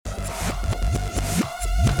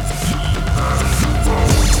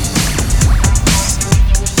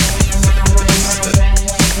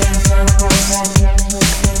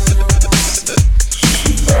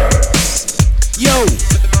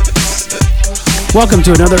Welcome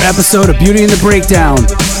to another episode of Beauty and the Breakdown.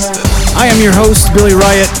 I am your host, Billy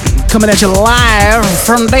Riot, coming at you live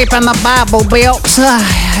from deep in the Bible Belt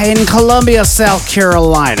in Columbia, South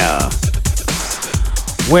Carolina,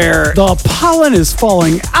 where the pollen is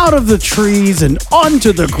falling out of the trees and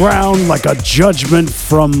onto the ground like a judgment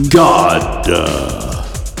from God.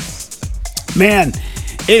 Man,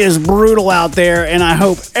 it is brutal out there, and I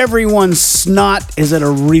hope everyone's snot is at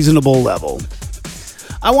a reasonable level.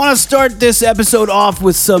 I want to start this episode off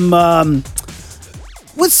with some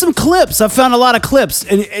clips. I found a lot of clips.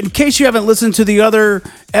 In case you haven't listened to the other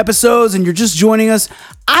episodes and you're just joining us,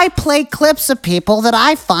 I play clips of people that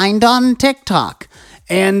I find on TikTok.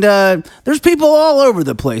 And there's people all over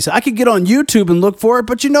the place. I could get on YouTube and look for it,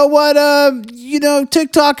 but you know what?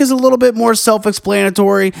 TikTok is a little bit more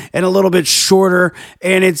self-explanatory and a little bit shorter,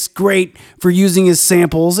 and it's great for using as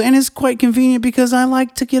samples, and it's quite convenient because I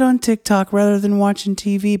like to get on TikTok rather than watching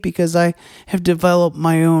TV because I have developed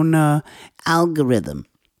my own algorithm.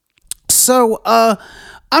 So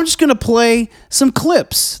I'm just going to play some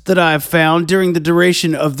clips that I've found during the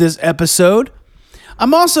duration of this episode.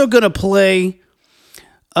 I'm also going to play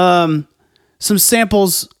some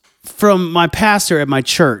samples from my pastor at my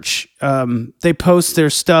church. They post their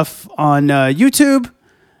stuff on YouTube,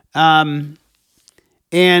 and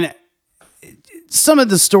some of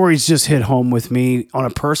the stories just hit home with me on a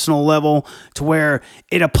personal level to where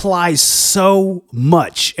it applies so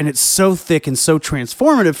much, and it's so thick and so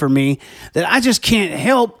transformative for me that I just can't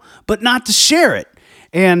help but not to share it.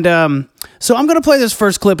 And so I'm going to play this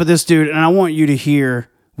first clip of this dude, and I want you to hear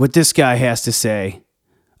what this guy has to say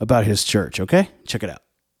about his church, okay? Check it out.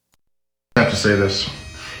 I have to say this.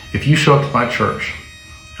 If you show up to my church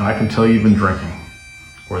and I can tell you've been drinking,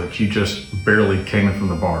 or that you just barely came in from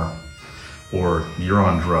the bar, or you're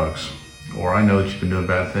on drugs, or I know that you've been doing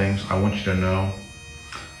bad things, I want you to know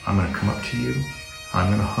I'm going to come up to you, I'm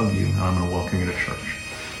going to hug you, and I'm going to welcome you to church,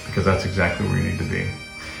 because that's exactly where you need to be.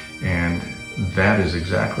 And that is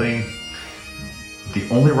exactly the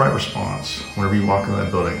only right response whenever you walk into that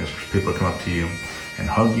building, is for people to come up to you and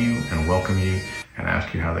hug you and welcome you and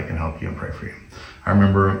ask you how they can help you and pray for you. I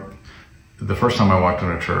remember the first time I walked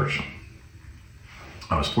into church,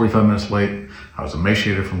 I was 45 minutes late, I was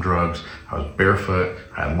emaciated from drugs, I was barefoot,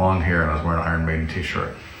 I had long hair, and I was wearing an Iron Maiden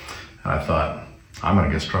t-shirt. And I thought, I'm gonna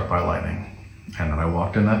get struck by lightning. And then I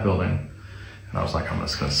walked in that building, and I was like, I'm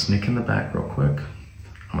just gonna sneak in the back real quick.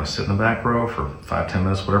 I'm gonna sit in the back row for 5-10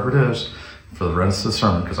 minutes, whatever it is, for the rest of the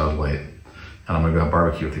sermon, because I was late. And I'm gonna go have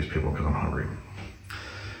barbecue with these people because I'm hungry.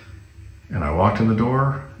 And I walked in the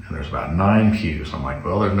door, and there's about 9 pews. I'm like,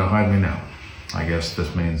 well, there's no hiding me now. I guess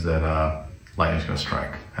this means that lightning's gonna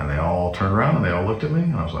strike. And they all turned around and they all looked at me,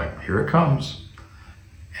 and I was like, here it comes.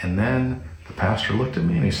 And then the pastor looked at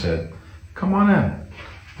me and he said, come on in.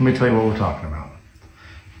 Let me tell you what we're talking about.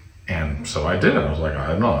 And so I did. I was like,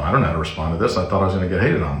 I don't know how to respond to this. I thought I was gonna get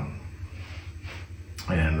hated on.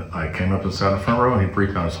 And I came up and sat in the front row, and he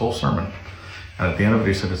preached on his whole sermon. And at the end of it,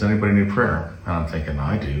 he said, does anybody need prayer? And I'm thinking,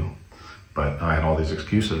 I do. But I had all these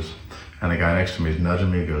excuses. And the guy next to me is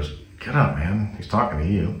nudging me. He goes, get up, man. He's talking to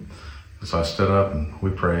you. And so I stood up and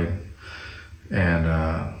we prayed. And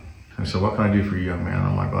he said, what can I do for you, young man?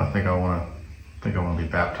 I'm like, well, I think I want to be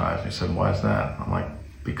baptized. He said, why is that? I'm like,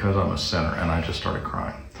 because I'm a sinner. And I just started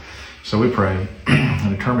crying. So we prayed.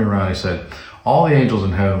 And he turned me around and he said, all the angels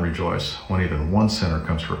in heaven rejoice when even one sinner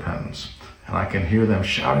comes to repentance. And I can hear them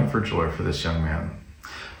shouting for joy for this young man.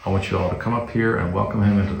 I want you all to come up here and welcome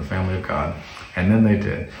him into the family of God. And then they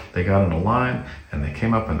did. They got in a line, and they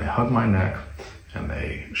came up and they hugged my neck, and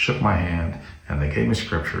they shook my hand, and they gave me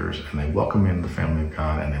scriptures, and they welcomed me into the family of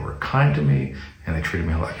God, and they were kind to me, and they treated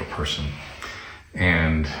me like a person.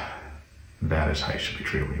 And that is how you should be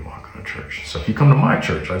treated when you walk into church. So if you come to my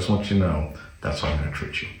church, I just want you to know that's how I'm going to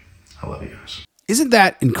treat you. I love you guys. Isn't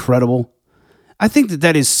that incredible? I think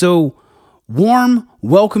that is so warm,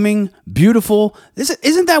 welcoming, beautiful.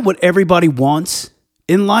 Isn't that what everybody wants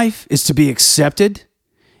in life? Is to be accepted,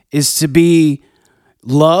 is to be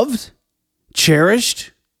loved,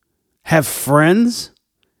 cherished, have friends.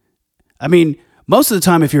 I mean, most of the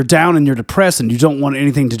time, if you're down and you're depressed and you don't want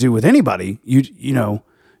anything to do with anybody,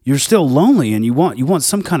 you're still lonely and you want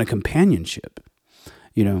some kind of companionship.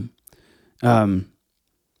 I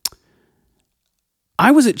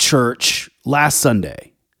was at church last Sunday.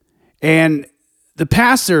 And the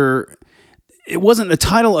pastor, it wasn't the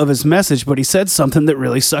title of his message, but he said something that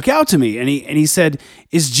really stuck out to me. And he said,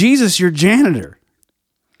 is Jesus your janitor?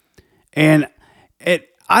 And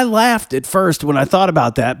I laughed at first when I thought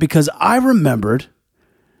about that, because I remembered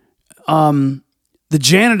the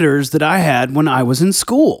janitors that I had when I was in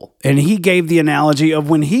school. And he gave the analogy of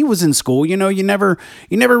when he was in school, you never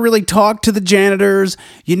really talked to the janitors.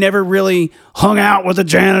 You never really hung out with the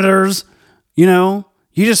janitors, You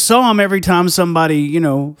just saw them every time somebody,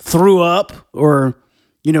 threw up or,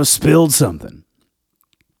 spilled something.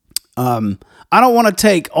 I don't want to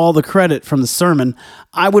take all the credit from the sermon.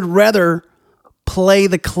 I would rather play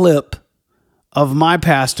the clip of my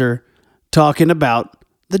pastor talking about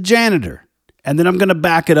the janitor. And then I'm going to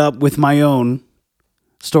back it up with my own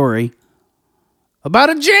story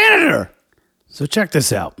about a janitor. So check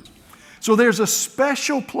this out. So there's a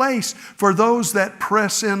special place for those that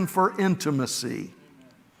press in for intimacy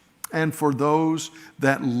and for those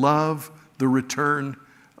that love the return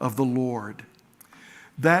of the Lord.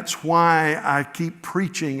 That's why I keep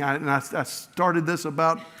preaching. I started this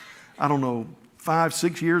about,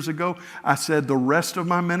 5-6 years ago. I said the rest of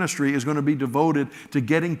my ministry is going to be devoted to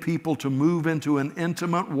getting people to move into an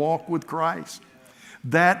intimate walk with Christ.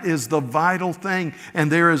 That is the vital thing,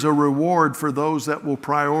 and there is a reward for those that will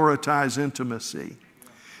prioritize intimacy.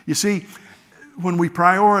 You see, when we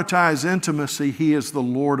prioritize intimacy, He is the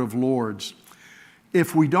Lord of Lords.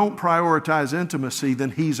 If we don't prioritize intimacy, then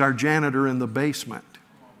He's our janitor in the basement.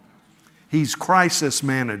 He's crisis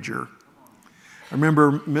manager. I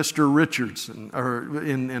remember Mr. Richardson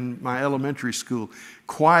in my elementary school.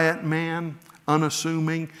 Quiet man,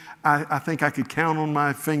 unassuming. I think I could count on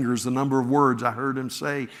my fingers the number of words I heard him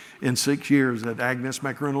say in 6 years at Agnes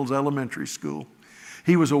McReynolds Elementary School.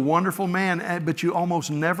 He was a wonderful man, but you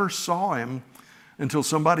almost never saw him until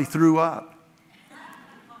somebody threw up,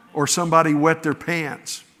 or somebody wet their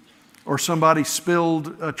pants, or somebody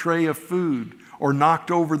spilled a tray of food, or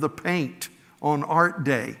knocked over the paint on art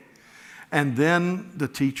day. And then the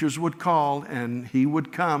teachers would call, and he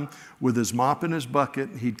would come with his mop and his bucket.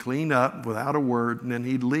 He'd clean up without a word, and then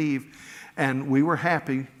he'd leave. And we were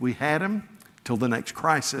happy. We had him till the next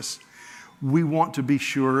crisis. We want to be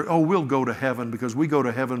sure, we'll go to heaven because we go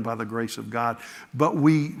to heaven by the grace of God. But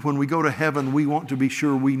when we go to heaven, we want to be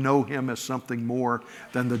sure we know Him as something more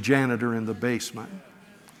than the janitor in the basement.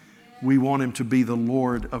 We want Him to be the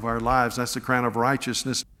Lord of our lives. That's the crown of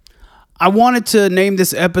righteousness. I wanted to name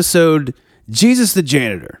this episode Jesus the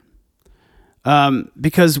Janitor,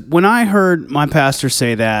 because when I heard my pastor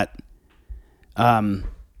say that,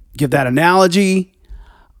 give that analogy,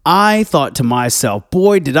 I thought to myself,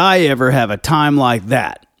 boy, did I ever have a time like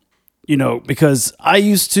that. Because I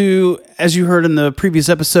used to, as you heard in the previous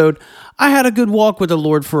episode, I had a good walk with the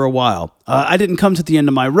Lord for a while. I didn't come to the end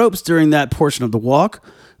of my ropes during that portion of the walk,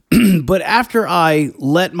 but after I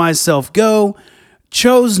let myself go,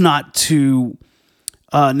 chose not to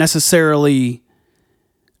necessarily,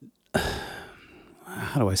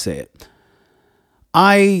 how do I say it?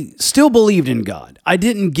 I still believed in God. I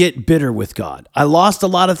didn't get bitter with God. I lost a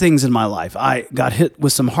lot of things in my life. I got hit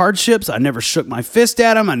with some hardships. I never shook my fist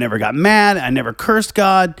at Him. I never got mad. I never cursed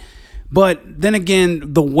God. But then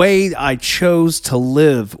again, the way I chose to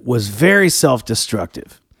live was very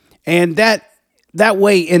self-destructive. And that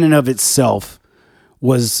way in and of itself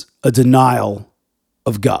was a denial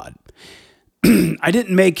of God. I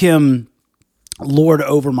didn't make Him Lord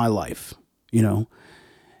over my life,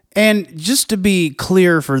 And just to be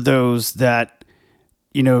clear for those that,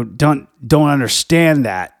 don't understand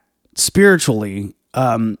that spiritually,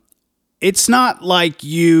 it's not like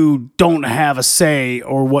you don't have a say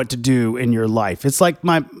or what to do in your life. It's like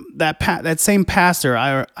that same pastor,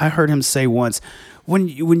 I heard him say once, when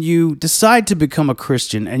you decide to become a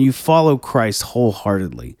Christian and you follow Christ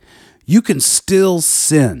wholeheartedly, you can still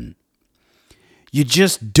sin. You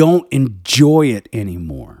just don't enjoy it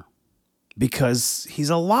anymore because He's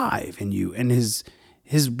alive in you and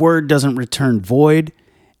His word doesn't return void,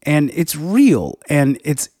 and it's real and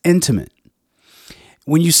it's intimate.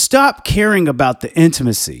 When you stop caring about the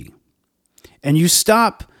intimacy and you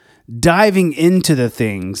stop diving into the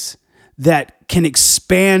things that can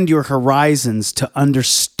expand your horizons to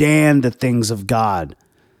understand the things of God,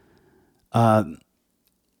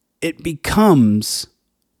 it becomes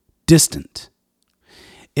distant.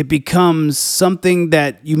 It becomes something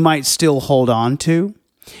that you might still hold on to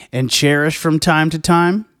and cherish from time to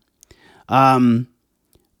time.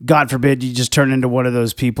 God forbid you just turn into one of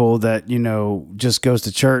those people that, just goes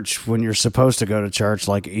to church when you're supposed to go to church,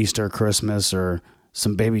 like Easter, Christmas, or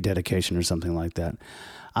some baby dedication or something like that.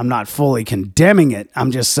 I'm not fully condemning it.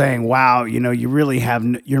 I'm just saying, wow, you're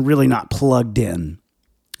really not plugged in,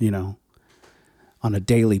 on a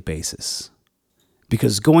daily basis.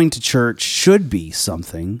 Because going to church should be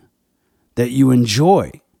something that you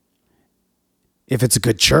enjoy if it's a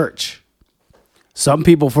good church. Some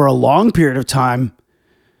people for a long period of time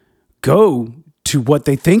go to what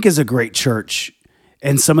they think is a great church,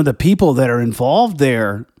 and some of the people that are involved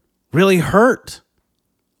there really hurt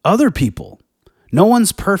other people. No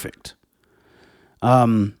one's perfect.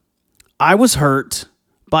 I was hurt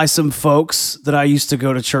by some folks that I used to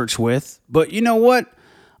go to church with, but you know what?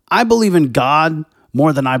 I believe in God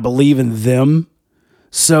more than I believe in them.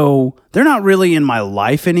 So they're not really in my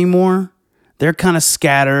life anymore. They're kind of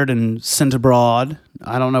scattered and sent abroad.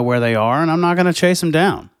 I don't know where they are, and I'm not going to chase them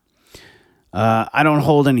down. I don't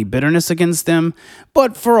hold any bitterness against them.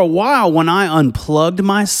 But for a while, when I unplugged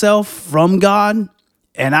myself from God,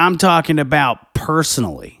 and I'm talking about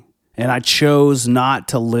personally, and I chose not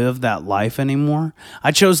to live that life anymore.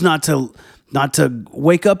 I chose not to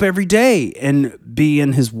wake up every day and be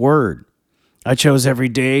in his word. I chose every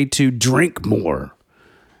day to drink more.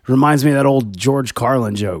 Reminds me of that old George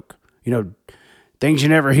Carlin joke. You know, things you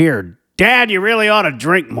never hear. Dad, you really ought to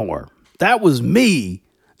drink more. That was me.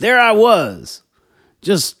 There I was.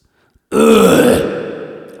 Just,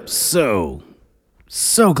 I'm so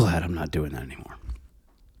glad I'm not doing that anymore.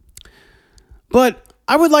 But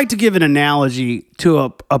I would like to give an analogy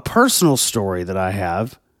to a personal story that I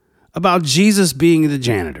have about Jesus being the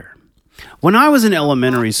janitor. When I was in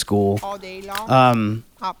elementary school,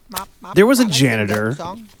 there was a janitor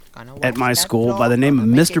at my school by the name of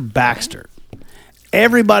Mr. Baxter.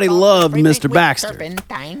 Everybody loved Mr. Baxter.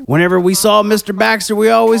 Whenever we saw Mr. Baxter, we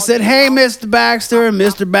always said, "Hey, Mr. Baxter," and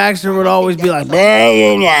Mr. Baxter would always be like,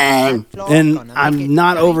 and I'm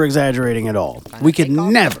not over-exaggerating at all. We could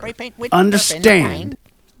never understand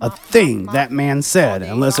a thing that man said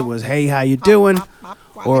unless it was, "Hey, how you doing?"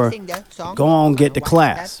 or "Go on, get to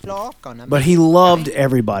class." But he loved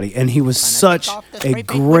everybody, and he was such a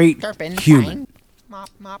great human.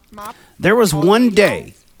 There was one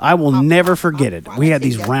day, I will never forget it. We had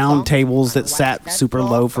these round tables that sat super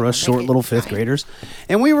low for us short little fifth graders.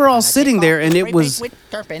 And we were all sitting there, and it was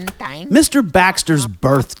Mr. Baxter's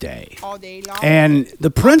birthday. And the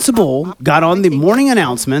principal got on the morning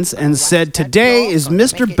announcements and said, "Today is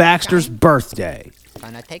Mr. Baxter's birthday.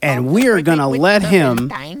 And we are going to let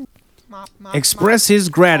him express his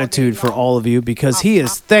gratitude for all of you because he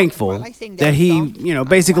is thankful that he,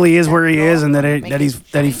 basically is where he is and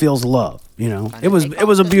that he feels love." It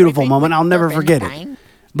was a beautiful moment. I'll never forget it.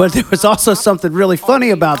 But there was also something really funny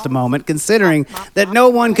about the moment, considering that no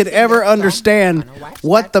one could ever understand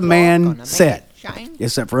what the man said,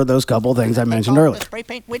 except for those couple things I mentioned earlier.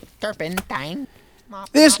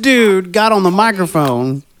 This dude got on the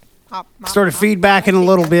microphone, started feedbacking a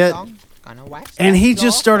little bit, and he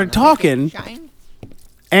just started talking,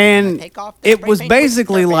 and it was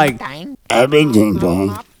basically like, and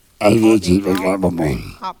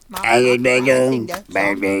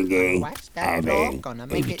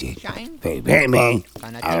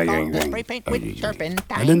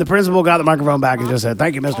then the principal got the microphone back and just said,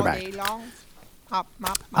 "Thank you, Mr. Baxter."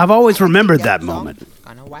 I've always remembered that moment.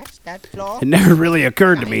 It never really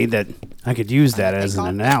occurred to me that I could use that as an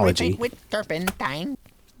analogy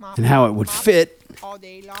and how it would fit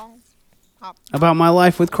about my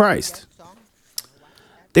life with Christ.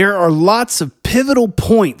 There are lots of pivotal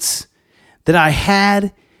points that I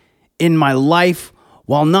had in my life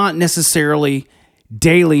while not necessarily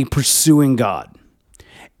daily pursuing God.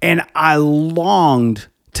 And I longed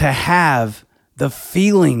to have the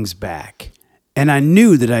feelings back. And I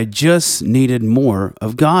knew that I just needed more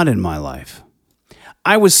of God in my life.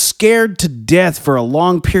 I was scared to death for a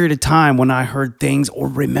long period of time when I heard things or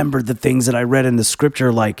remembered the things that I read in the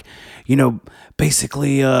scripture, like,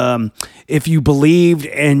 basically, if you believed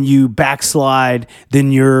and you backslide,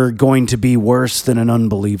 then you're going to be worse than an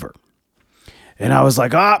unbeliever. And I was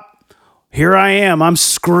like, here I am. I'm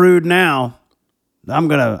screwed now. I'm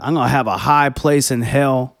gonna have a high place in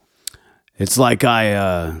hell. It's like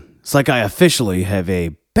I officially have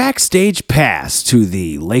a backstage pass to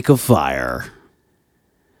the lake of fire.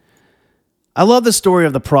 I love the story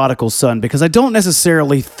of the prodigal son because I don't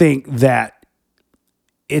necessarily think that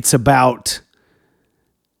it's about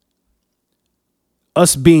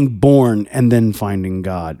us being born and then finding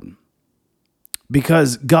God.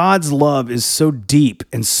 Because God's love is so deep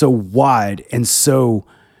and so wide and so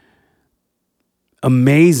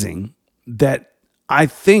amazing that I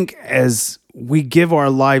think as we give our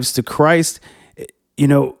lives to Christ,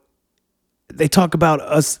 they talk about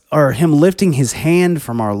us or him lifting his hand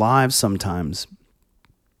from our lives sometimes,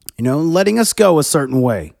 letting us go a certain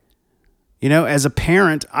way. As a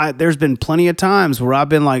parent, there's been plenty of times where I've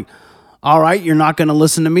been like, all right, you're not going to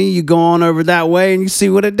listen to me. You go on over that way and you see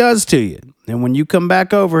what it does to you. And when you come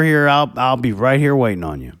back over here, I'll be right here waiting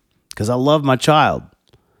on you because I love my child.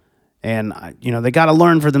 And, they got to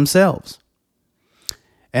learn for themselves.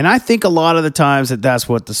 And I think a lot of the times that's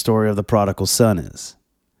what the story of the prodigal son is.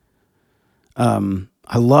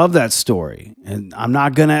 I love that story, and I'm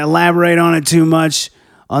not going to elaborate on it too much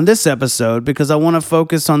on this episode because I want to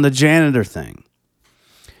focus on the janitor thing.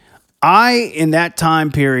 In that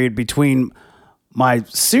time period between my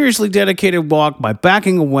seriously dedicated walk, my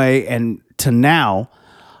backing away, and to now,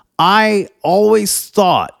 I always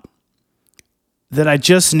thought that I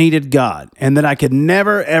just needed God and that I could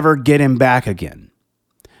never, ever get him back again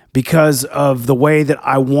because of the way that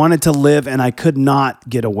I wanted to live and I could not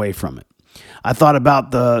get away from it. I thought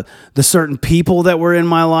about the certain people that were in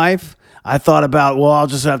my life. I thought about, well, I'll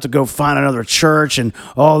just have to go find another church, and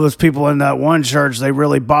all those people in that one church, they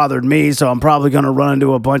really bothered me, so I'm probably going to run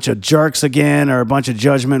into a bunch of jerks again or a bunch of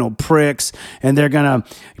judgmental pricks, and they're going to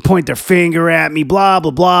point their finger at me, blah,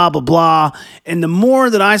 blah, blah, blah, blah. And the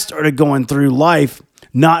more that I started going through life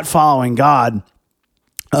not following God,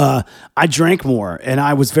 I drank more, and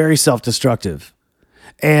I was very self-destructive.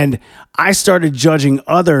 And I started judging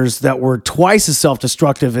others that were twice as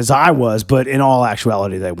self-destructive as I was, but in all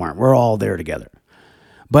actuality, they weren't. We're all there together.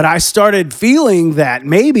 But I started feeling that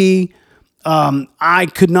maybe I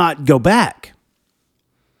could not go back.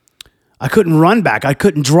 I couldn't run back. I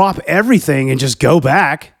couldn't drop everything and just go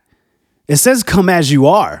back. It says come as you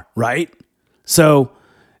are, right? So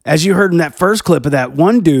as you heard in that first clip of that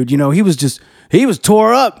one dude, he was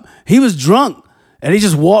tore up. He was drunk, and he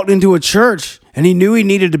just walked into a church. And he knew he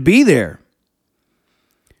needed to be there.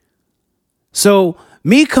 So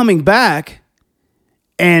me coming back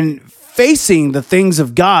and facing the things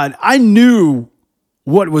of God, I knew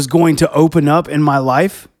what was going to open up in my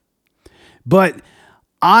life. But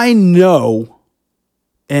I know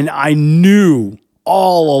and I knew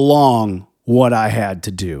all along what I had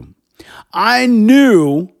to do. I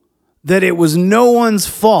knew that it was no one's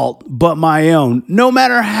fault but my own. No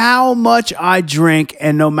matter how much I drank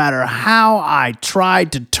and no matter how I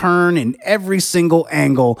tried to turn in every single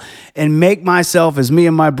angle and make myself, as me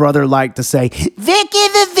and my brother like to say, Vic is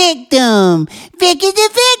the victim. Vic is the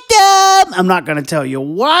victim. I'm not going to tell you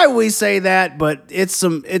why we say that, but it's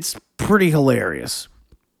pretty hilarious.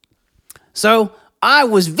 So I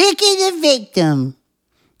was Vicky the victim.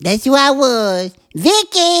 That's who I was.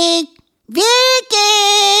 Vicky.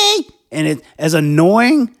 And as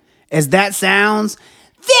annoying as that sounds,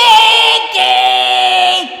 Vicky!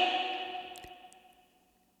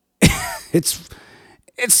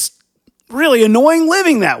 It's really annoying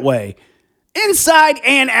living that way. Inside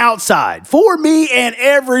and outside. For me and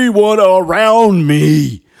everyone around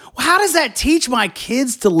me. How does that teach my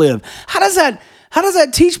kids to live? How does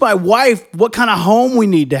that teach my wife what kind of home we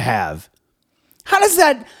need to have? How does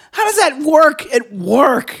that work at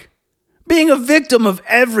work? Being a victim of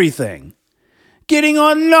everything. Getting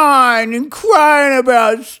online and crying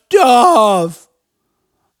about stuff.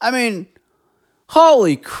 I mean,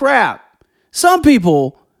 holy crap. Some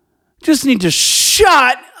people just need to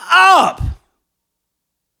shut up.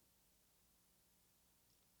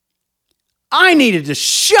 I needed to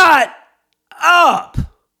shut up.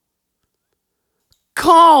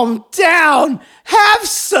 Calm down. Have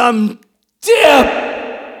some dip.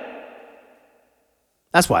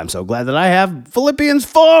 That's why I'm so glad that I have Philippians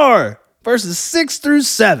 4, verses 6 through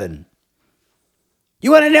 7.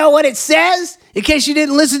 You want to know what it says? In case you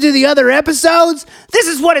didn't listen to the other episodes, this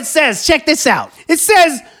is what it says. Check this out. It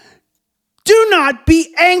says, do not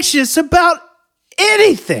be anxious about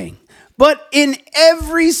anything, but in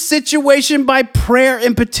every situation by prayer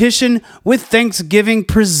and petition with thanksgiving,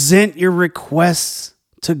 present your requests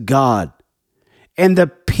to God. And the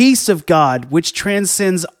peace of God, which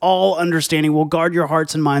transcends all understanding, will guard your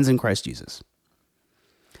hearts and minds in Christ Jesus.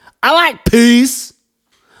 I like peace.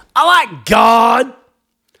 I like God.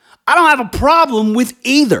 I don't have a problem with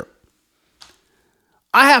either.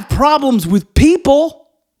 I have problems with people.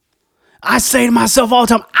 I say to myself all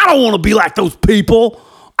the time, I don't want to be like those people.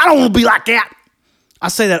 I don't want to be like that. I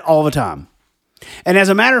say that all the time. And as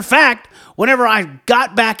a matter of fact, whenever I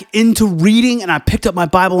got back into reading and I picked up my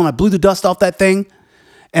Bible and I blew the dust off that thing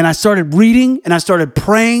and I started reading and I started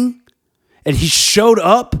praying and he showed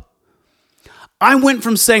up, I went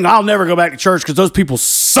from saying, I'll never go back to church because those people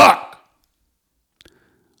suck.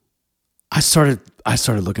 I started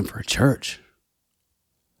looking for a church.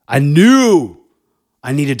 I knew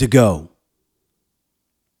I needed to go.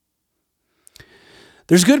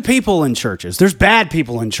 There's good people in churches. There's bad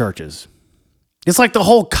people in churches. It's like the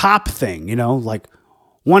whole cop thing, like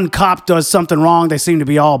one cop does something wrong, they seem to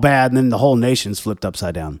be all bad, and then the whole nation's flipped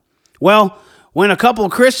upside down. Well, when a couple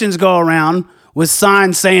of Christians go around with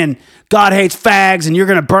signs saying God hates fags and you're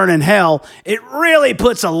going to burn in hell, it really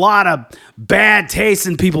puts a lot of bad taste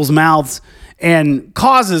in people's mouths. and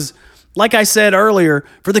causes, like I said earlier,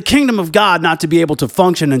 for the kingdom of God not to be able to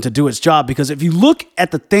function and to do its job. Because if you look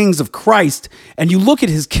at the things of Christ and you look at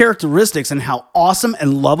his characteristics and how awesome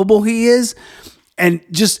and lovable he is, and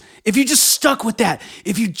just, if you just stuck with that,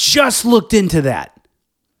 if you just looked into that,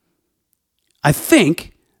 I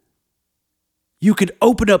think you could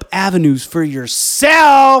open up avenues for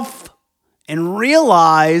yourself and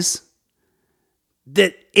realize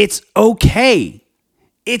that it's okay.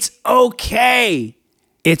 It's okay.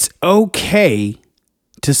 It's okay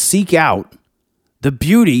to seek out the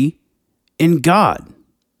beauty in God.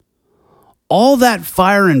 All that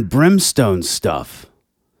fire and brimstone stuff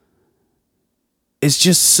is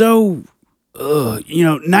just so,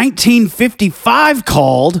 1955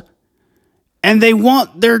 called, and they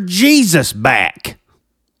want their Jesus back.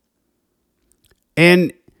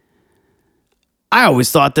 And I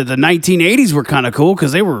always thought that the 1980s were kind of cool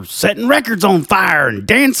because they were setting records on fire and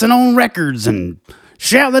dancing on records and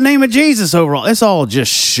shout the name of Jesus overall. It's all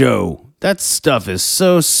just show. That stuff is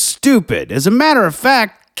so stupid. As a matter of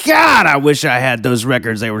fact, God, I wish I had those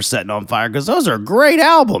records they were setting on fire because those are great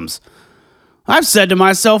albums. I've said to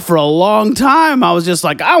myself for a long time, I was just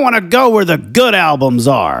like, I want to go where the good albums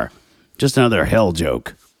are. Just another hell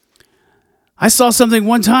joke. I saw something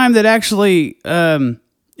one time that actually,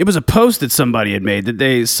 it was a post that somebody had made that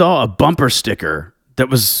they saw a bumper sticker that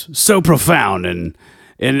was so profound, and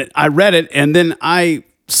I read it, and then I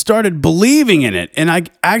started believing in it, and I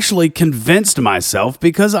actually convinced myself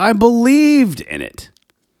because I believed in it.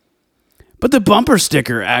 But the bumper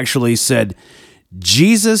sticker actually said,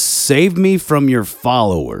 Jesus saved me from your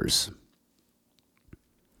followers.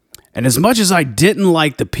 And as much as I didn't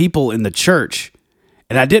like the people in the church,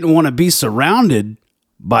 and I didn't want to be surrounded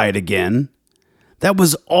by it again, that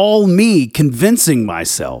was all me convincing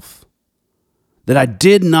myself that I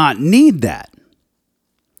did not need that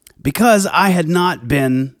because I had not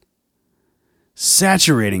been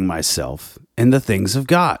saturating myself in the things of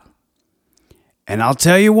God. And I'll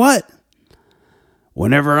tell you what,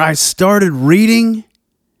 whenever I started reading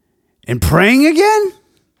and praying again,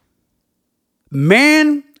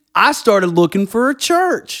 man, I started looking for a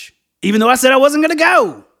church, even though I said I wasn't going to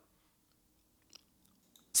go.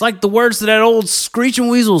 It's like the words to that old Screeching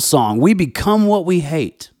Weasel song, we become what we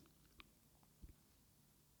hate.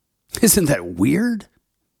 Isn't that weird?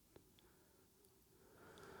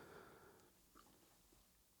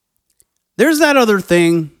 There's that other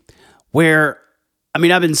thing where, I've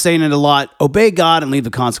been saying it a lot, obey God and leave the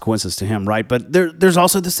consequences to him, right? But there's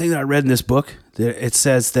also this thing that I read in this book. It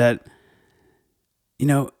says that,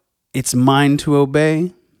 it's mine to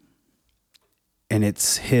obey and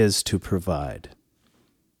it's his to provide.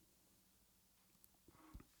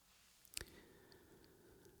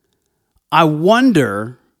 I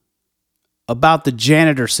wonder about the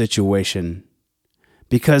janitor situation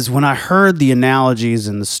because when I heard the analogies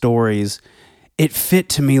and the stories, it fit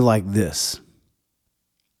to me like this.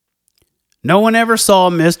 No one ever saw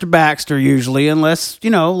Mr. Baxter usually unless,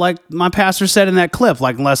 like my pastor said in that clip,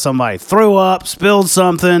 like unless somebody threw up, spilled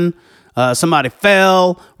something, somebody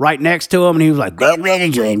fell right next to him and he was like, that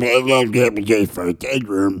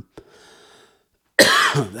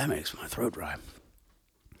makes my throat dry.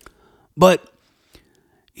 But,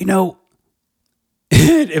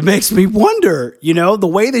 it makes me wonder, the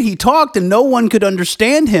way that he talked and no one could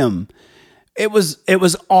understand him. It was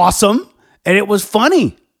awesome and it was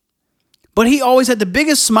funny. But he always had the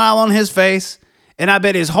biggest smile on his face. And I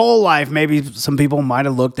bet his whole life, maybe some people might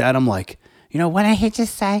have looked at him like, what did he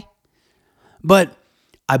just say? But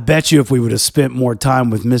I bet you if we would have spent more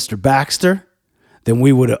time with Mr. Baxter, then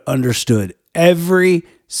we would have understood every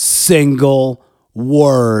single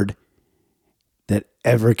word that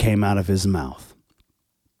ever came out of his mouth.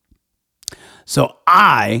 So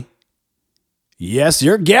yes,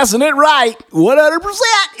 you're guessing it right. 100%.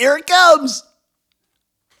 Here it comes.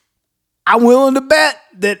 I'm willing to bet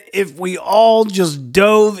that if we all just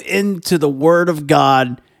dove into the Word of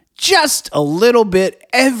God just a little bit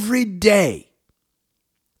every day,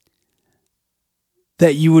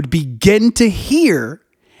 that you would begin to hear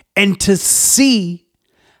and to see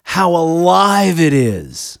how alive it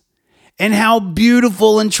is and how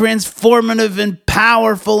beautiful and transformative and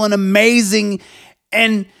powerful and amazing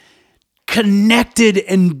and connected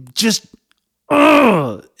and just,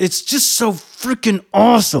 it's just so freaking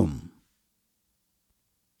awesome.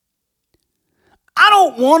 I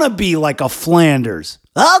don't want to be like a Flanders.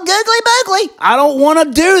 Oh, googly boogly. I don't want to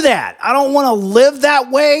do that. I don't want to live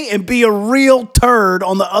that way and be a real turd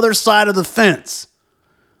on the other side of the fence.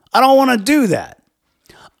 I don't want to do that.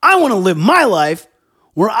 I want to live my life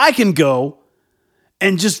where I can go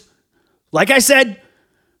and just, like I said,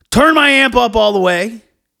 turn my amp up all the way,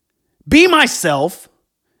 be myself,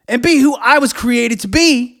 and be who I was created to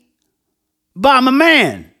be by my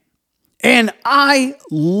man. And I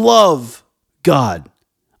love God.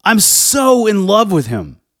 I'm so in love with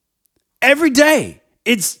him. Every day,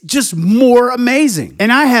 it's just more amazing.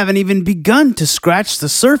 And I haven't even begun to scratch the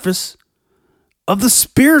surface of the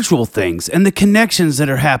spiritual things and the connections that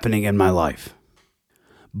are happening in my life.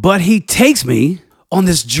 But he takes me on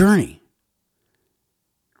this journey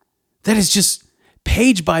that is just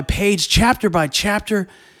page by page, chapter by chapter,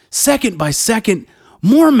 second by second,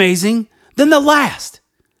 more amazing than the last.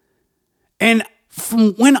 And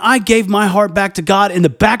from when I gave my heart back to God in the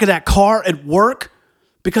back of that car at work,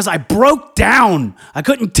 because I broke down, I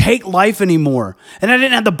couldn't take life anymore, and I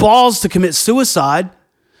didn't have the balls to commit suicide,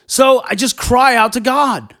 so I just cry out to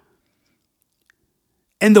God.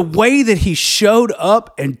 And the way that he showed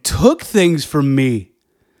up and took things from me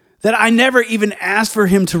that I never even asked for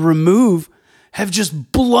him to remove have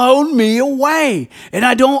just blown me away. And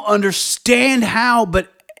I don't understand how,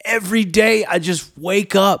 but every day I just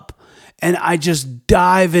wake up and I just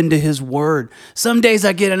dive into his word. Some days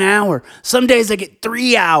I get an hour. Some days I get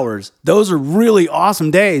 3 hours. Those are really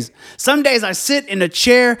awesome days. Some days I sit in a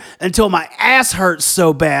chair until my ass hurts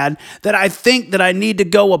so bad that I think that I need to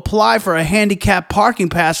go apply for a handicap parking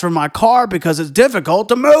pass for my car because it's difficult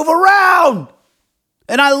to move around.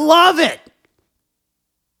 And I love it.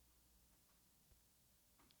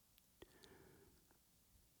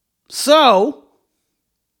 So,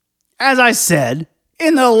 as I said,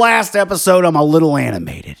 in the last episode, I'm a little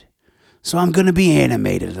animated. So I'm going to be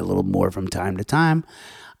animated a little more from time to time.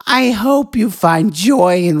 I hope you find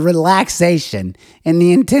joy and relaxation in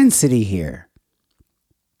the intensity here.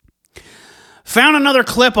 Found another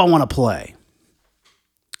clip I want to play.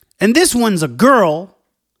 And this one's a girl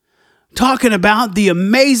talking about the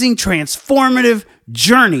amazing transformative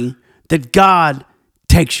journey that God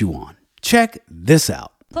takes you on. Check this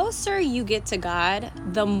out. Closer you get to God,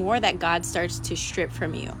 the more that God starts to strip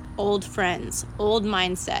from you. Old friends, old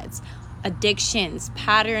mindsets, addictions,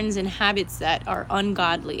 patterns, and habits that are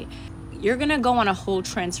ungodly. You're gonna go on a whole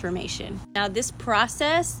transformation. Now, this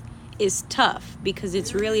process is tough because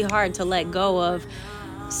it's really hard to let go of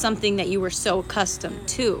something that you were so accustomed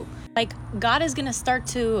to. Like, God is gonna start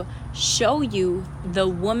to show you the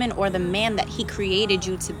woman or the man that he created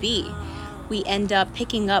you to be. We end up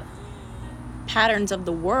picking up patterns of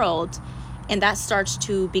the world, and that starts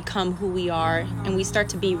to become who we are, and we start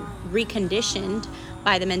to be reconditioned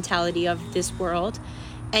by the mentality of this world,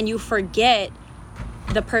 and you forget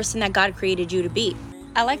the person that God created you to be.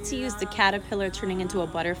 I like to use the caterpillar turning into a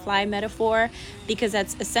butterfly metaphor because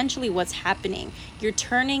that's essentially what's happening. You're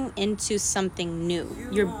turning into something new.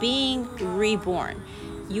 You're being reborn.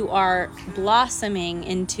 You are blossoming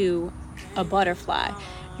into a butterfly.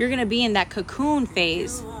 You're going to be in that cocoon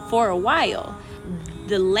phase for a while.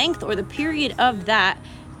 The length or the period of that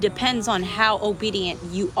depends on how obedient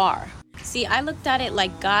you are. See, I looked at it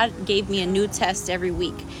like God gave me a new test every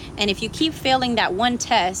week. And if you keep failing that one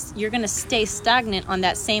test, you're going to stay stagnant on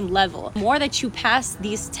that same level. The more that you pass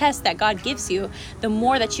these tests that God gives you, the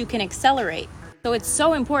more that you can accelerate. So it's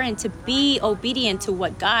so important to be obedient to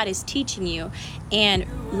what God is teaching you and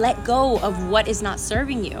let go of what is not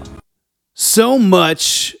serving you. So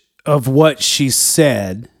much of what she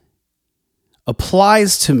said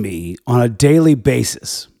applies to me on a daily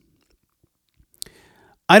basis.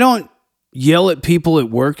 I don't yell at people at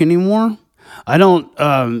work anymore. I don't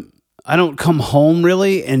come home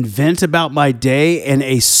really and vent about my day in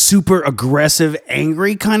a super aggressive,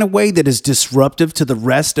 angry kind of way that is disruptive to the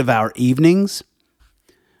rest of our evenings.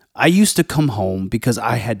 I used to come home because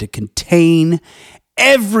I had to contain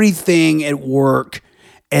everything at work,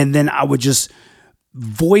 and then I would just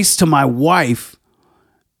voice to my wife,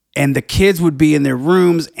 and the kids would be in their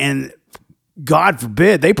rooms, and God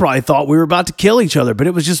forbid, they probably thought we were about to kill each other, but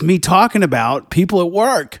it was just me talking about people at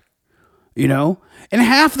work, you know? And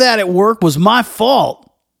half that at work was my fault,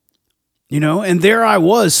 you know? And there I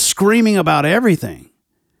was screaming about everything.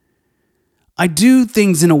 I do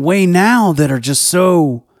things in a way now that are just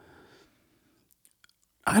so,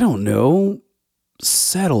 I don't know,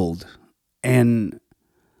 settled. And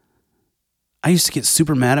I used to get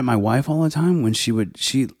super mad at my wife all the time when she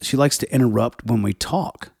likes to interrupt when we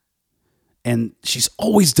talk. And she's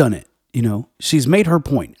always done it, you know. She's made her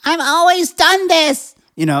point. I've always done this.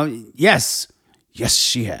 You know, yes,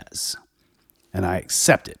 she has. And I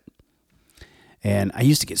accept it. And I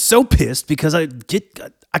used to get so pissed because I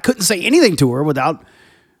couldn't say anything to her without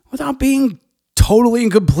being totally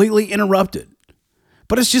and completely interrupted.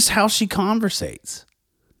 But it's just how she conversates.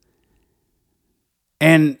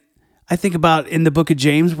 And I think about in the book of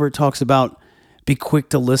James where it talks about be quick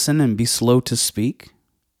to listen and be slow to speak.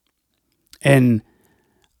 And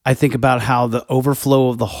I think about how the overflow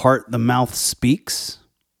of the heart, the mouth speaks,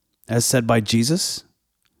 as said by Jesus.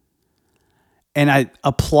 And I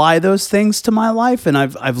apply those things to my life. And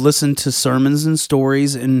I've listened to sermons and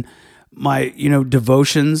stories and my,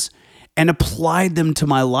 devotions and applied them to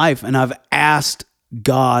my life. And I've asked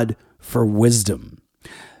God for wisdom.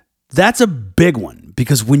 That's a big one,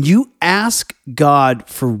 because when you ask God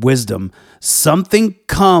for wisdom, something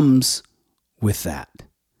comes with that.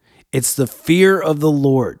 It's the fear of the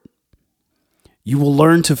Lord. You will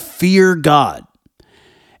learn to fear God.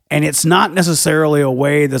 And it's not necessarily a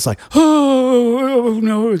way that's like, oh,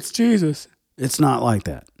 no, it's Jesus. It's not like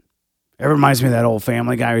that. It reminds me of that old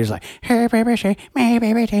Family Guy where he's like, hey, baby, say, my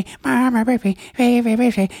baby, say, mama, baby, hey,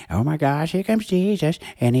 baby, say, oh my gosh, here comes Jesus,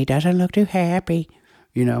 and he doesn't look too happy.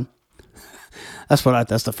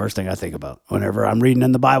 That's the first thing I think about whenever I'm reading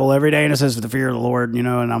in the Bible every day and it says the fear of the Lord, and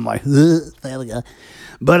I'm like, Family Guy.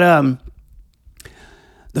 But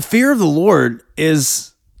the fear of the Lord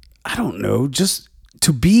is, I don't know, just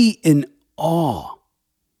to be in awe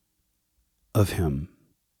of him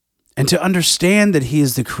and to understand that he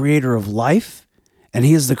is the creator of life and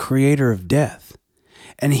he is the creator of death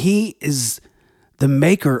and he is the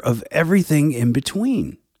maker of everything in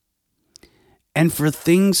between. And for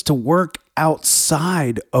things to work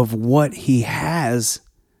outside of what he has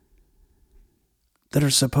that are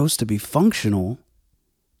supposed to be functional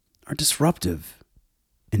are disruptive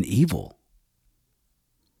and evil.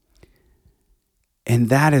 And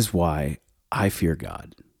that is why I fear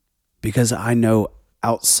God, because I know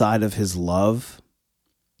outside of his love,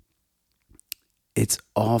 it's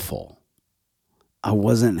awful. I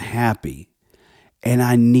wasn't happy, and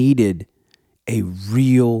I needed a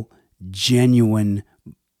real, genuine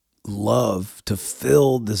love to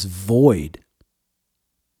fill this void.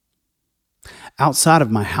 Outside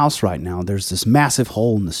of my house right now, there's this massive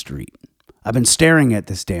hole in the street. I've been staring at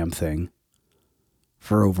this damn thing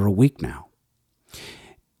for over a week now.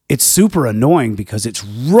 It's super annoying because it's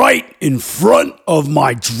right in front of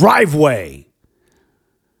my driveway.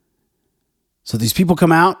 So these people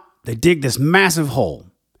come out, they dig this massive hole.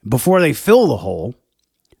 Before they fill the hole,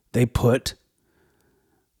 they put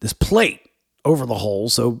this plate over the hole.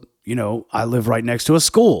 So, I live right next to a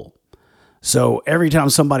school. So every time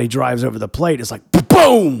somebody drives over the plate, it's like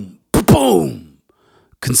boom, boom,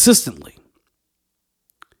 consistently.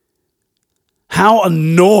 How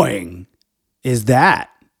annoying is that?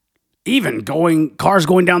 Even cars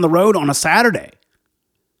going down the road on a Saturday,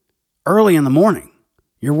 early in the morning,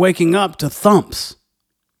 you're waking up to thumps.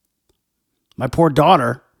 My poor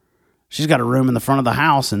daughter, she's got a room in the front of the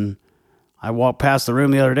house, and I walked past the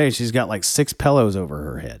room the other day. She's got like 6 pillows over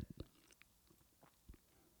her head.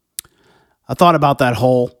 I thought about that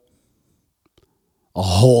hole a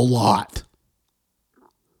whole lot,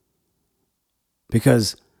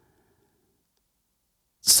 because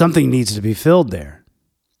something needs to be filled there.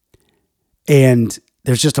 And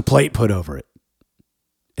there's just a plate put over it.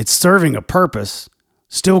 It's serving a purpose,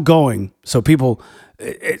 still going, so people,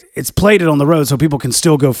 it's plated on the road so people can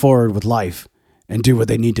still go forward with life and do what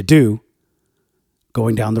they need to do.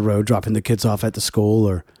 Going down the road, dropping the kids off at the school,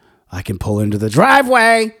 or I can pull into the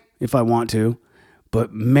driveway if I want to.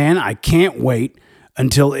 But man, I can't wait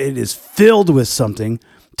until it is filled with something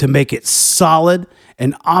to make it solid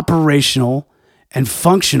and operational and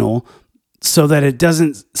functional, so that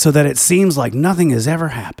it seems like nothing has ever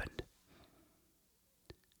happened.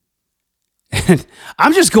 And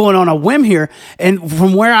I'm just going on a whim here. And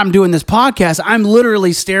from where I'm doing this podcast, I'm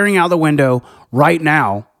literally staring out the window right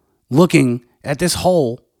now, looking at this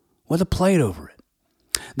hole with a plate over it.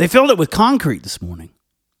 They filled it with concrete this morning.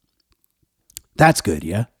 That's good,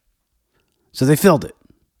 yeah? So they filled it,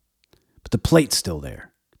 but the plate's still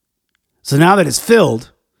there. So now that it's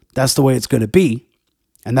filled, that's the way it's going to be.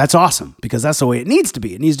 And that's awesome, because that's the way it needs to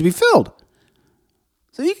be. It needs to be filled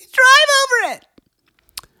so you can drive over it.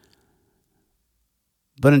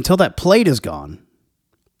 But until that plate is gone,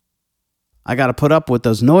 I got to put up with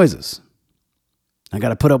those noises. I got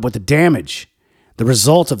to put up with the damage, the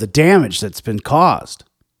result of the damage that's been caused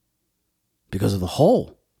because of the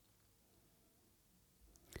hole.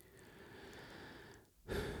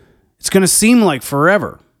 It's going to seem like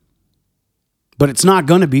forever. But it's not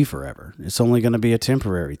going to be forever. It's only going to be a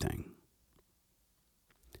temporary thing.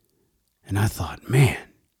 And I thought, man,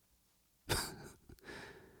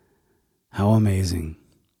 how amazing.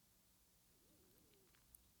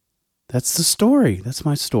 That's the story. That's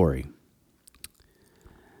my story.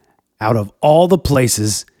 Out of all the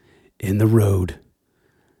places in the road,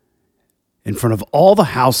 in front of all the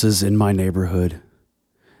houses in my neighborhood,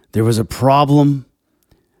 there was a problem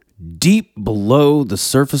deep below the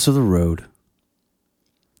surface of the road.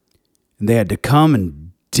 And they had to come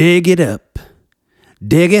and dig it up,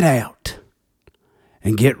 dig it out,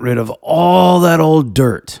 and get rid of all that old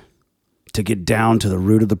dirt to get down to the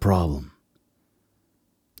root of the problem.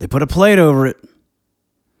 They put a plate over it.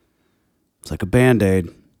 It's like a Band-Aid.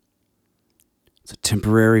 It's a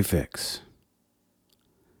temporary fix.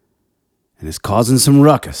 And it's causing some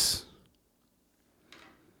ruckus.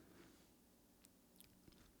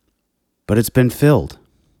 But it's been filled.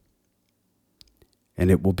 And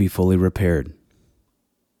it will be fully repaired.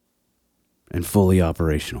 And fully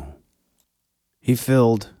operational. He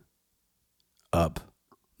filled up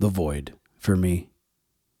the void for me.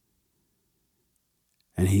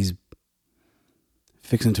 And he's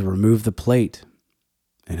fixing to remove the plate.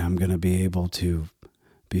 And I'm going to be able to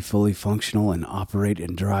be fully functional and operate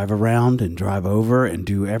and drive around and drive over and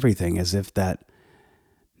do everything as if that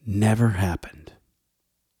never happened.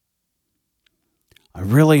 I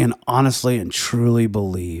really and honestly and truly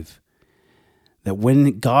believe that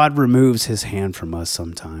when God removes his hand from us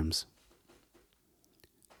sometimes,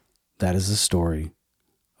 that is the story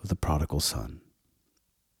of the prodigal son.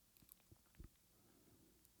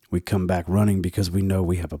 We come back running because we know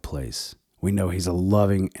we have a place. We know he's a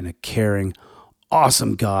loving and a caring,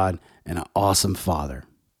 awesome God and an awesome Father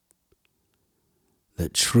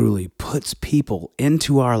that truly puts people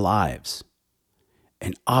into our lives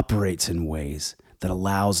and operates in ways that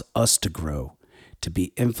allows us to grow, to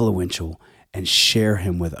be influential and share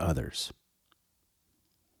him with others.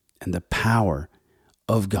 And the power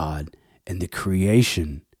of God and the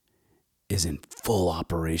creation is in full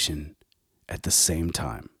operation at the same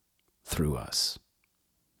time through us.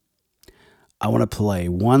 I want to play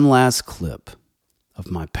one last clip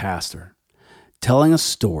of my pastor telling a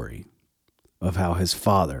story of how his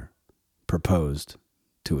father proposed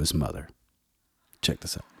to his mother. Check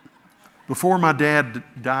this out. Before my dad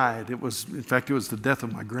died, it was the death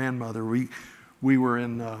of my grandmother. We were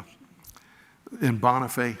in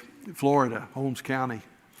Bonifay, Florida, Holmes County,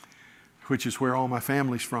 which is where all my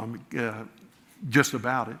family's from, just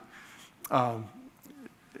about it.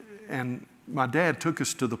 And my dad took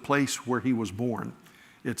us to the place where he was born.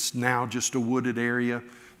 It's now just a wooded area,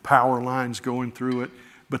 power lines going through it.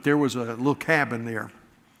 But there was a little cabin there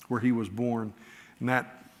where he was born. And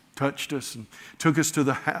that touched us and took us to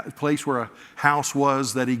the place where a house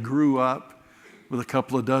was that he grew up with a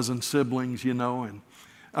couple of dozen siblings, and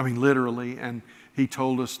I mean, literally. And he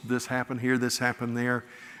told us this happened here, this happened there.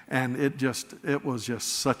 And it was just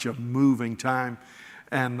such a moving time.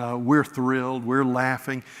 And we're thrilled, we're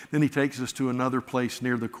laughing. Then he takes us to another place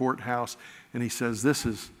near the courthouse, and he says, this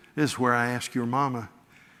is where I asked your mama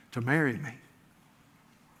to marry me.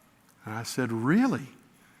 And I said, really?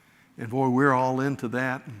 And boy, we're all into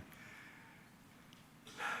that.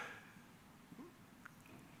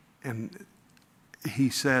 And he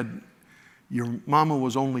said, your mama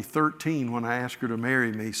was only 13 when I asked her to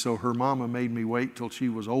marry me, so her mama made me wait till she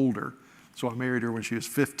was older. So I married her when she was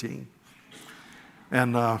 15.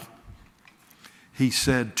 And he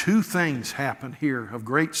said, two things happened here of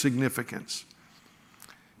great significance.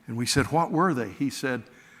 And we said, what were they? He said,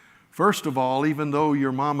 first of all, even though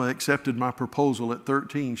your mama accepted my proposal at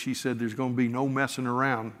 13, she said there's going to be no messing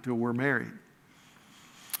around till we're married.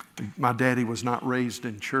 My daddy was not raised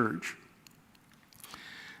in church.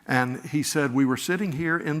 And he said, we were sitting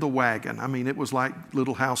here in the wagon. I mean, it was like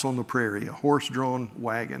Little House on the Prairie, a horse-drawn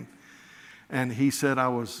wagon. And he said, I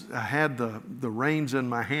had the reins in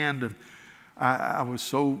my hand, and I was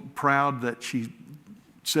so proud that she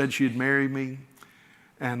said she'd marry me.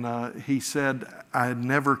 And he said, I had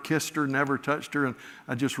never kissed her, never touched her, and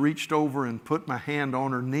I just reached over and put my hand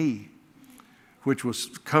on her knee, which was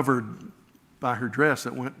covered by her dress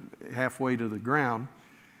that went halfway to the ground.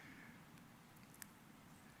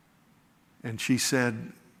 And she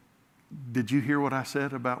said, did you hear what I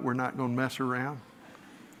said about we're not going to mess around?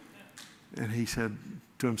 And he said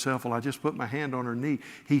to himself, well, I just put my hand on her knee.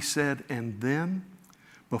 He said, and then,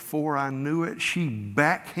 before I knew it, she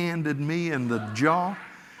backhanded me in the jaw,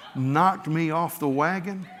 knocked me off the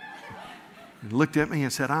wagon, and looked at me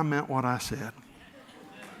and said, I meant what I said.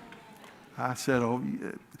 I said, oh,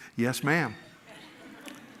 yes, ma'am.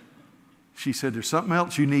 She said, there's something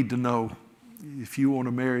else you need to know if you want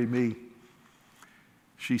to marry me.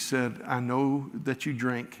 She said, I know that you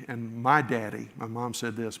drink, and my daddy, my mom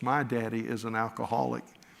said this, my daddy is an alcoholic.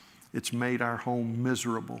 It's made our home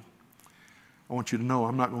miserable. I want you to know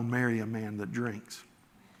I'm not going to marry a man that drinks.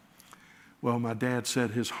 Well, my dad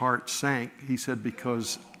said his heart sank. He said,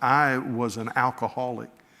 because I was an alcoholic.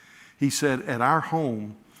 He said, at our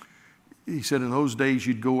home, he said, in those days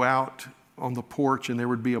you'd go out on the porch and there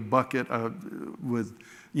would be a bucket with,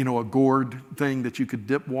 a gourd thing that you could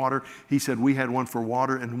dip water. He said, we had one for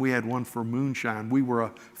water and we had one for moonshine. We were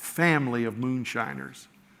a family of moonshiners.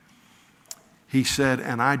 He said,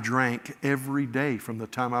 and I drank every day from the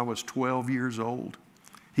time I was 12 years old.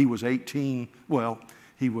 He was 18, well,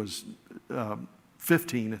 he was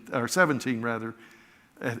 15, or 17 rather,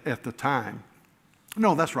 at the time.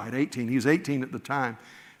 No, that's right, 18. He was 18 at the time.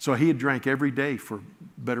 So he had drank every day for the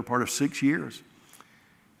better part of 6 years.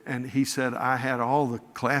 And he said, I had all the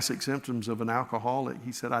classic symptoms of an alcoholic.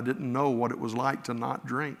 He said, I didn't know what it was like to not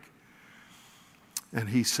drink. And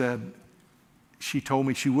he said, she told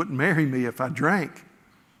me she wouldn't marry me if I drank.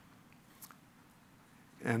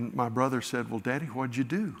 And my brother said, well, Daddy, what'd you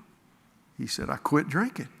do? He said, I quit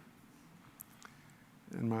drinking.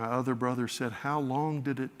 And my other brother said, how long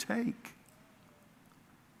did it take?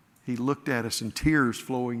 He looked at us and tears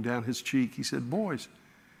flowing down his cheek. He said, boys,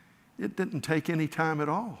 it didn't take any time at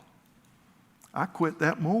all. I quit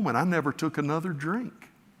that moment. I never took another drink.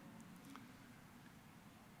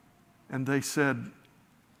 And they said,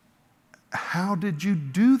 how did you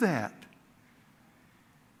do that?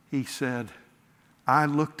 He said, I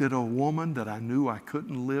looked at a woman that I knew I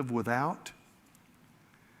couldn't live without,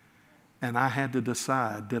 and I had to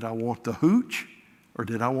decide, did I want the hooch or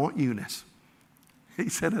did I want Eunice? He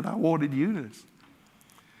said that I wanted Eunice.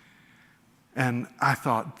 And I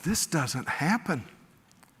thought, this doesn't happen.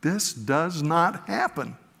 This does not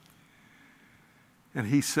happen. And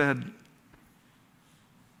he said,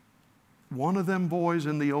 one of them boys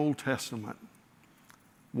in the Old Testament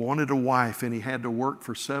wanted a wife and he had to work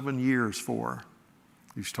for 7 years for her.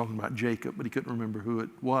 He was talking about Jacob, but he couldn't remember who it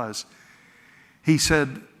was. He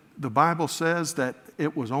said, the Bible says that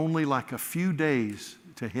it was only like a few days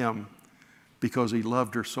to him because he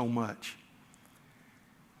loved her so much.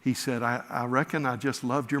 He said, I reckon I just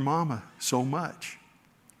loved your mama so much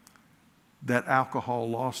that alcohol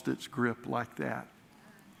lost its grip like that.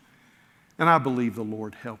 And I believe the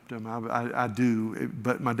Lord helped him. I do.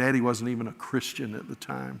 But my daddy wasn't even a Christian at the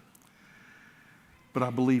time. But I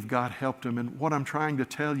believe God helped him. And what I'm trying to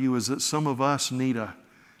tell you is that some of us need a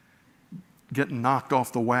getting knocked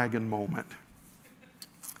off the wagon moment.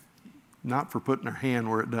 Not for putting our hand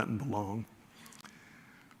where it doesn't belong,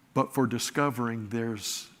 but for discovering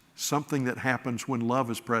there's something that happens when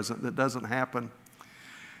love is present that doesn't happen.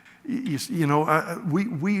 We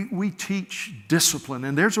teach discipline,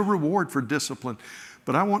 and there's a reward for discipline.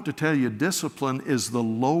 But I want to tell you, discipline is the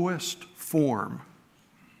lowest form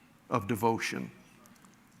of devotion.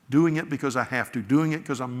 Doing it because I have to, doing it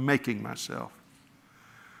because I'm making myself.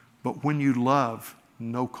 But when you love,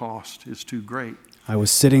 no cost is too great. I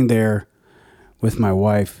was sitting there with my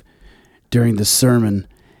wife during the sermon,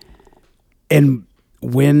 and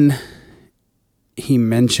when he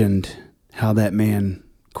mentioned how that man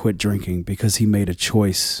quit drinking because he made a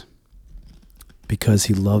choice, because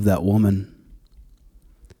he loved that woman,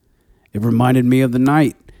 it reminded me of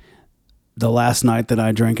the last night that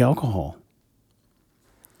I drank alcohol.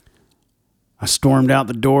 I stormed out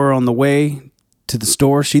the door on the way to the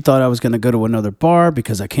store. She thought I was going to go to another bar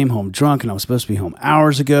because I came home drunk and I was supposed to be home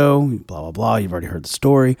hours ago, blah, blah, blah. You've already heard the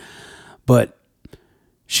story. But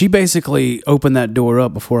she basically opened that door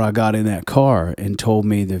up before I got in that car and told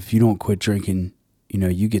me that if you don't quit drinking,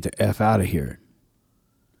 you get the F out of here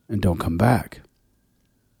and don't come back.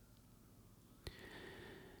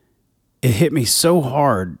 It hit me so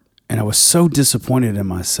hard, and I was so disappointed in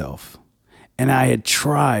myself. And I had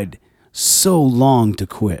tried so long to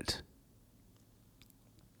quit.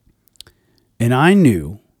 And I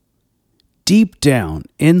knew deep down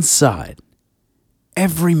inside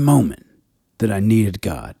every moment that I needed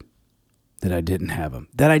God, that I didn't have him,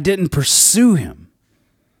 that I didn't pursue him.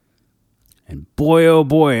 And boy, oh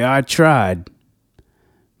boy, I tried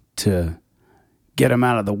to get him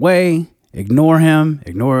out of the way, ignore him,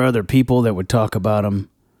 ignore other people that would talk about him.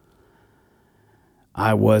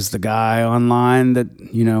 I was the guy online that,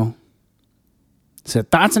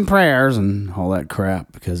 said thoughts and prayers and all that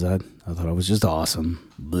crap because I thought I was just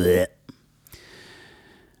awesome. Blech.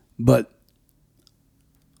 But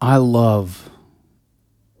I love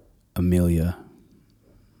Amelia.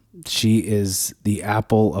 She is the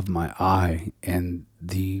apple of my eye and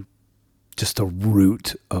just the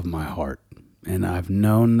root of my heart. And I've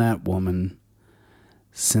known that woman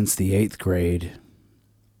since the 8th grade.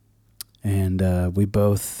 And we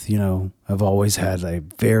both, have always had a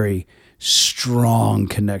very strong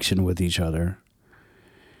connection with each other.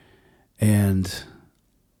 And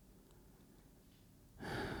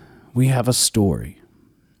we have a story,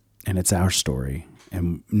 and it's our story.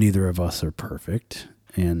 and neither of us are perfect.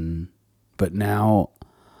 But now,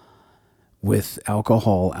 with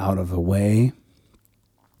alcohol out of the way,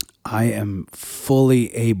 I am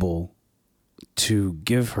fully able to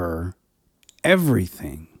give her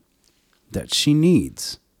everything that she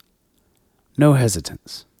needs. No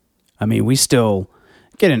hesitance. I mean, we still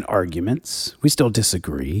get in arguments. We still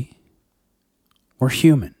disagree. We're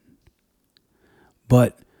human.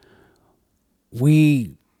 But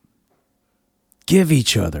we give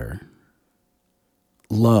each other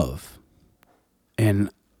love.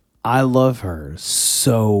 And I love her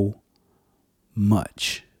so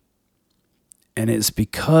much. And it's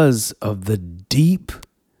because of the deep,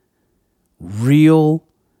 real,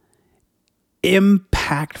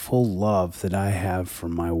 impactful love that I have for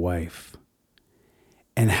my wife,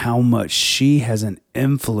 and how much she has an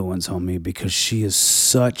influence on me, because she is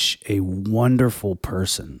such a wonderful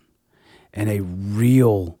person and a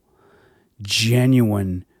real,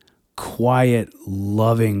 genuine, quiet,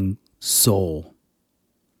 loving soul.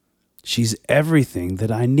 She's everything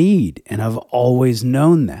that I need, and I've always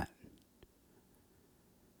known that.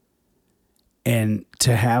 And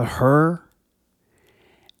to have her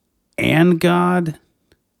and God,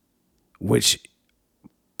 which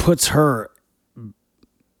puts her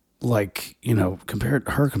like, compared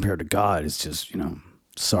to God is just,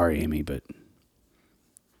 sorry, Amy, but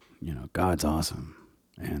God's awesome.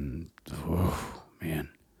 And oh man,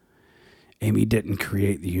 Amy didn't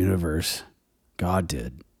create the universe. God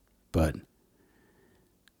did. But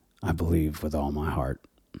I believe with all my heart,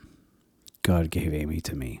 God gave Amy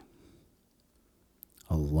to me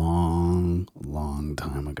a long, long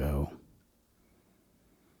time ago.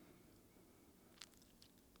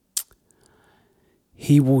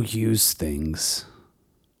 He will use things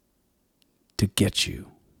to get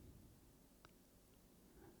you,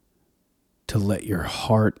 to let your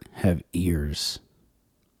heart have ears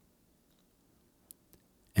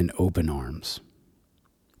and open arms.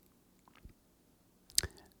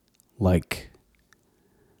 Like,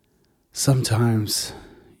 sometimes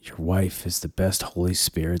your wife is the best Holy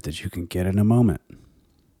Spirit that you can get in a moment.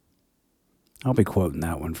 I'll be quoting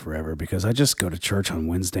that one forever, because I just go to church on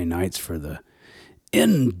Wednesday nights for the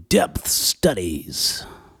in-depth studies.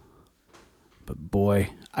 But boy,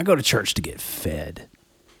 I go to church to get fed,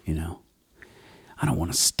 I don't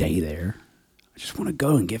want to stay there. I just want to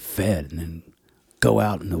go and get fed and then go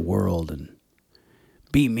out in the world and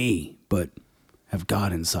be me, but have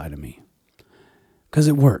God inside of me. Because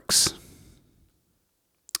it works.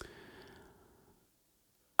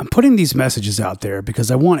 I'm putting these messages out there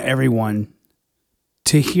because I want everyone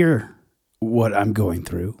to hear what I'm going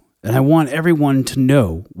through. And I want everyone to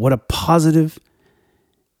know what a positive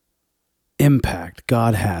impact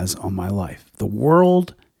God has on my life. The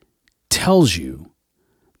world tells you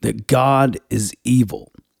that God is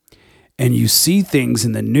evil. And you see things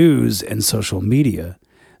in the news and social media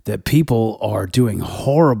that people are doing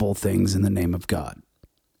horrible things in the name of God.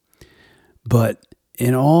 But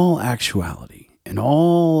in all actuality, in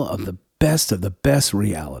all of the best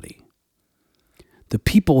reality, the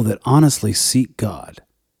people that honestly seek God,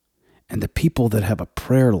 and the people that have a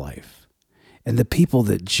prayer life, and the people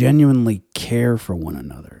that genuinely care for one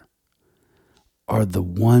another, are the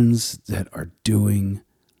ones that are doing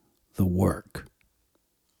the work.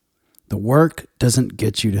 The work doesn't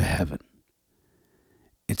get you to heaven.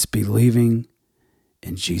 It's believing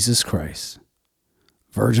in Jesus Christ,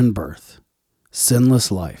 virgin birth,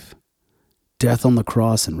 sinless life, death on the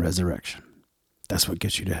cross, and resurrection. That's what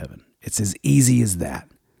gets you to heaven. It's as easy as that.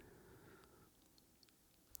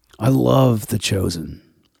 I love The Chosen.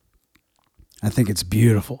 I think it's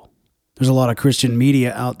beautiful. There's a lot of Christian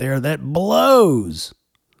media out there that blows.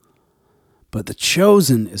 But The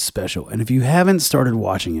Chosen is special. And if you haven't started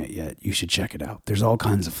watching it yet, you should check it out. There's all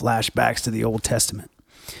kinds of flashbacks to the Old Testament,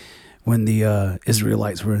 when the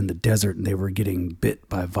Israelites were in the desert and they were getting bit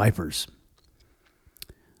by vipers.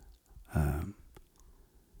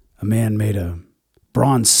 A man made a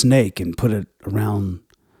bronze snake and put it around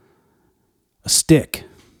a stick.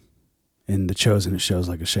 In The Chosen, it shows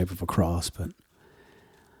like a shape of a cross, but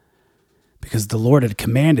because the Lord had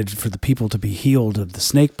commanded for the people to be healed of the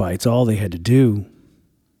snake bites, all they had to do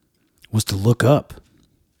was to look up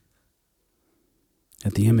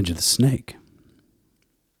at the image of the snake.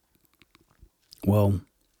 Well,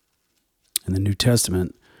 in the New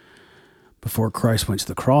Testament, before Christ went to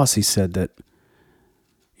the cross, he said that,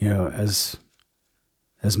 as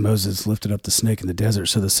Moses lifted up the snake in the desert,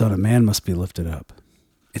 so the Son of Man must be lifted up.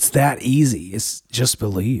 It's that easy. It's just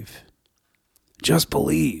believe. Just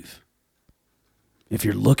believe. If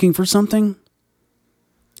you're looking for something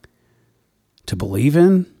to believe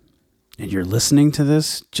in, and you're listening to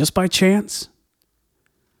this just by chance,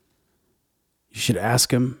 you should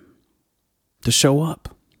ask him to show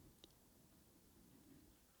up.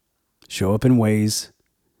 Show up in ways,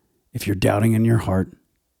 if you're doubting in your heart,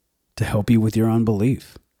 to help you with your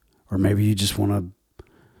unbelief. Or maybe you just want to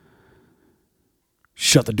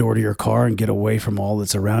shut the door to your car and get away from all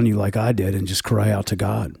that's around you like I did and just cry out to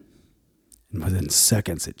God. And within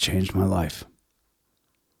seconds, it changed my life.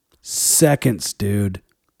 Seconds, dude.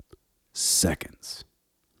 Seconds.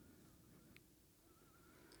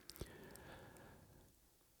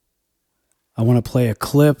 I want to play a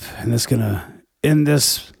clip, and it's going to end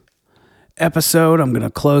this episode. I'm going to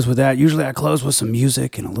close with that. Usually I close with some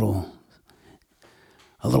music and a little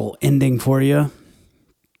ending for you.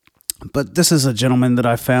 But this is a gentleman that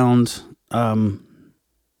I found on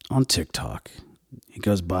TikTok. He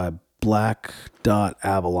goes by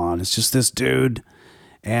Black.Avalon. It's just this dude,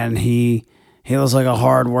 and he looks like a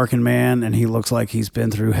hard-working man, and he looks like he's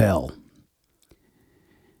been through hell.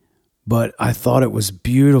 But I thought it was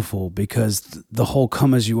beautiful because the whole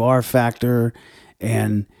come as you are factor,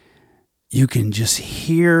 and you can just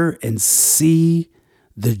hear and see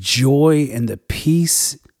the joy and the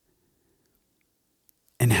peace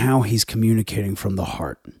and how he's communicating from the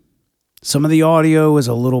heart. Some of the audio is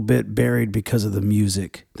a little bit buried because of the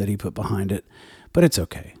music that he put behind it, but it's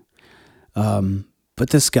okay. But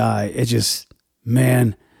this guy, it just,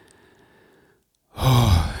 man,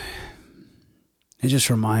 it just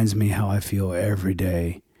reminds me how I feel every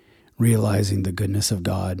day, realizing the goodness of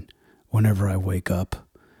God whenever I wake up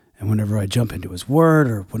and whenever I jump into his word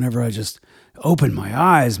or whenever I just open my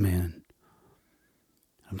eyes, man.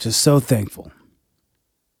 I'm just so thankful.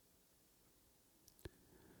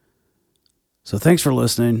 So thanks for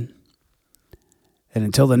listening. And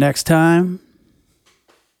until the next time,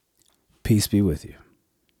 peace be with you.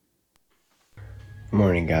 Good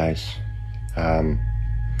morning, guys. My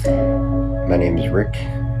name is Rick.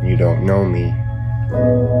 You don't know me.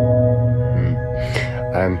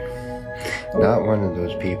 I'm not one of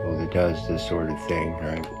those people that does this sort of thing.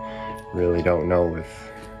 I really don't know if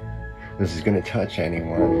this is going to touch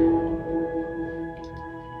anyone.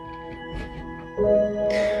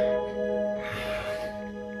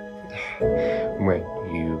 When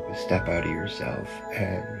you step out of yourself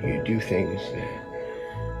and you do things that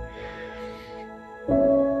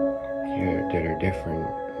are different,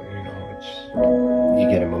 you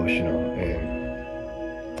get emotional,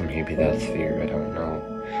 and maybe that's fear, I don't know.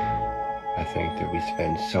 I think that we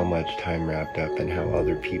spend so much time wrapped up in how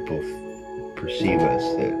other people perceive us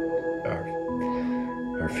that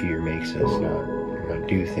our fear makes us not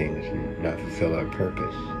do things and not fulfill our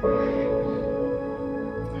purpose.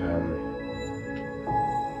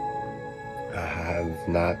 I have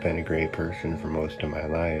not been a great person for most of my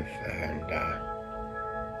life, and I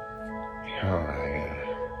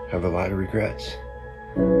have a lot of regrets.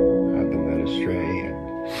 I've been led astray, and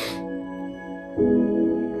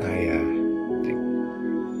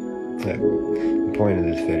the point of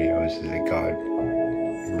this video is that God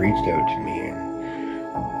reached out to me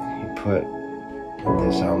and He put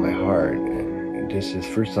this on my heart, and this is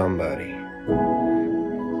for somebody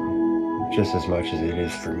just as much as it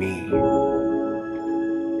is for me.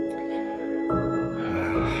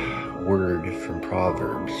 Word from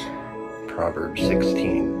Proverbs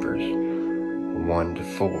 16, verse 1 to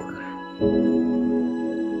 4.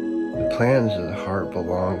 The plans of the heart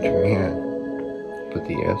belong to man, but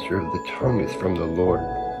the answer of the tongue is from the Lord.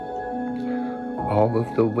 All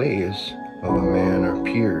of the ways of a man are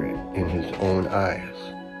pure in his own eyes,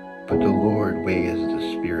 but the Lord weighs the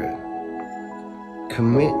spirit.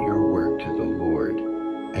 Commit your work to the Lord,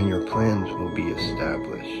 and your plans will be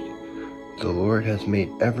established. The Lord has made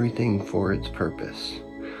everything for its purpose,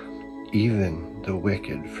 even the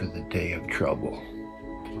wicked for the day of trouble.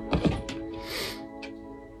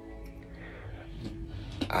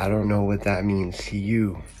 I don't know what that means to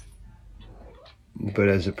you, but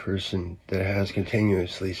as a person that has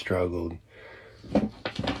continuously struggled with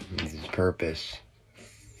this purpose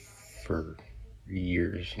for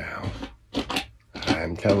years now,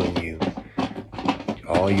 I'm telling you,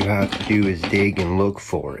 all you have to do is dig and look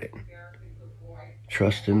for it.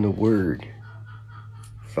 Trust in the Word.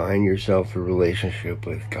 Find yourself a relationship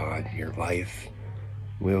with God. Your life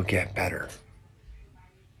will get better.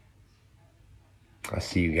 I'll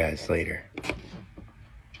see you guys later.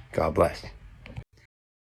 God bless.